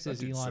Bezos. SpaceX That is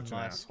dude's Elon such an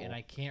Musk, asshole. and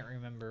I can't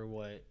remember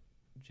what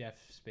Jeff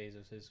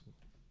Bezos is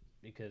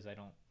because I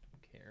don't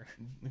care.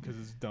 Because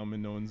it's dumb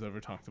and no one's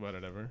ever talked about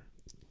it ever.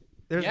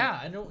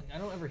 I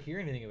don't ever hear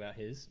anything about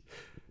his.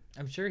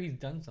 I'm sure he's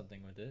done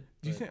something with it.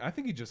 Do you but- think? I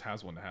think he just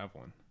has one to have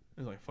one.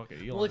 It's like fuck it.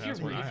 Elon Well, if has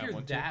you're one. I have if you're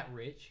one too. that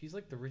rich, he's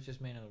like the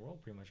richest man in the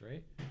world, pretty much,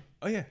 right?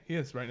 Oh yeah, he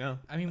is right now.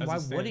 I mean, as it why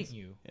stands. wouldn't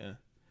you? Yeah.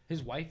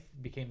 His wife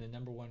became the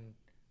number one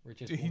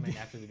richest Dude, woman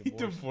after the he divorce.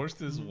 divorced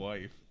his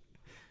wife.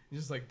 He's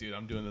just like, dude,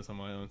 I'm doing this on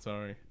my own.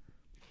 Sorry.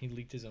 He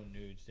leaked his own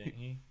nudes, didn't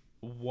he?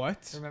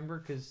 What? Remember,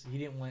 because he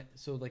didn't want.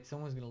 So like,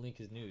 someone's gonna leak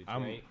his nudes,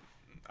 right?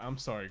 I'm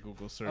sorry,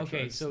 Google search.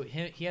 Okay, so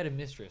he had a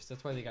mistress.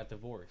 That's why they got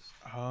divorced.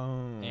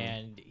 Oh.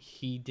 And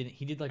he didn't.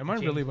 He did like. Am the I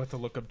James- really about to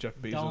look up Jeff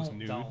Bezos'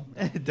 Don't,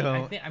 nude?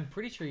 Don't. I'm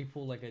pretty sure he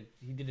pulled like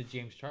he did a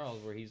James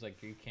Charles where he's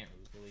like, you can't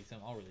release him.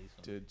 I'll release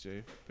him. Did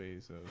Jeff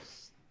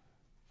Bezos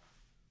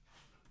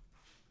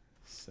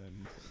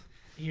send?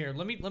 Here,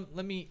 let me.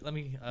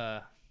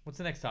 What's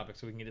the next topic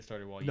so we can get it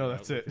started while you? No,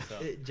 that's it. look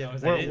this up? Jeff Oh,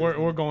 is that it?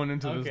 We're going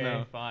into Okay, this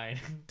now. fine.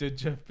 Did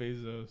Jeff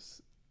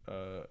Bezos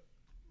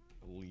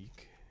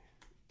leak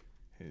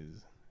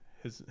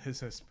his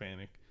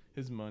Hispanic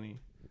his money?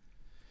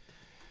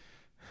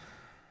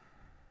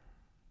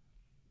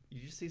 You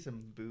just see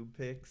some boob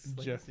pics.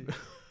 Like, Jeff,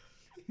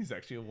 he's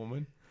actually a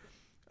woman.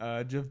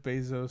 Jeff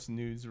Bezos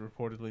nudes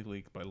reportedly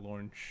leaked by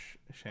Lauren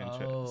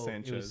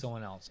Sanchez. It was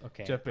someone else.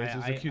 Okay. Jeff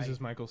Bezos accuses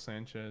Michael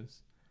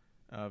Sanchez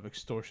of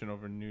extortion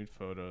over nude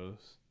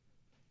photos.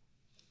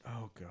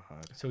 Oh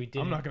God! So he did.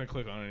 I'm not gonna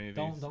click on any of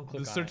these. Don't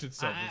click the on search it.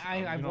 itself.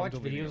 I've watched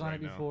deleting videos on right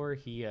it now. before.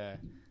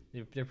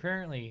 They're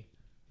apparently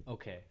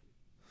okay,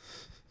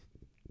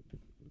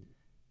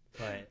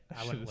 but I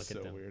Shit wouldn't is look so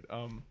at them. weird.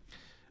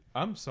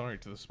 I'm sorry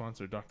to the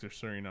sponsor, Dr.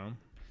 Suriname.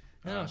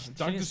 No, she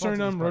Dr. didn't sponsor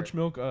this Suriname part. Roach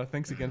Milk.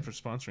 Thanks again for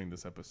sponsoring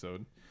this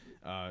episode.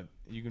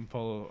 You can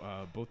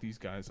follow both these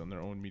guys on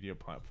their own media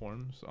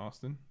platforms.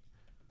 Austin.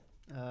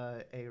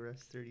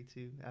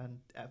 ARS32 and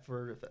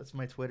that's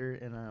my Twitter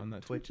and On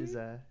that Twitch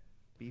Twitter? is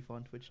Beef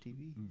on Twitch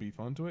TV. Beef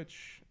on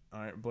Twitch.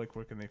 All right, Blake,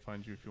 where can they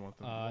find you if you want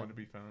them want to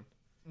be found?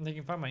 They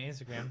can find my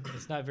Instagram.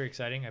 It's not very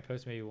exciting. I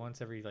post maybe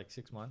once every like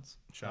 6 months.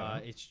 Shout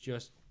out. It's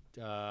just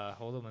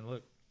hold on and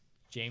look,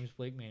 James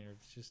Blake Maynard.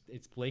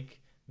 It's Blake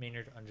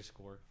Maynard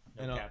 _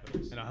 no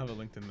capitals. And I'll have it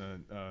linked in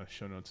the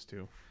show notes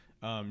too.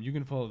 You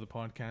can follow the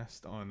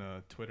podcast on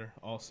Twitter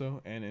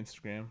also and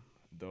Instagram,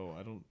 though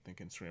I don't think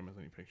Instagram has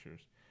any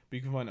pictures. But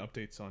you can find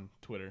updates on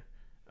Twitter,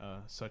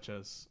 such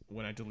as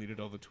when I deleted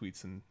all the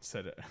tweets and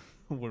said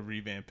we're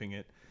revamping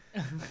it.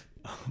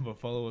 But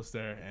follow us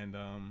there,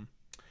 and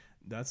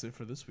that's it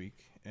for this week.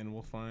 And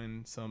we'll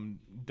find some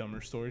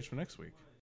dumber stories for next week.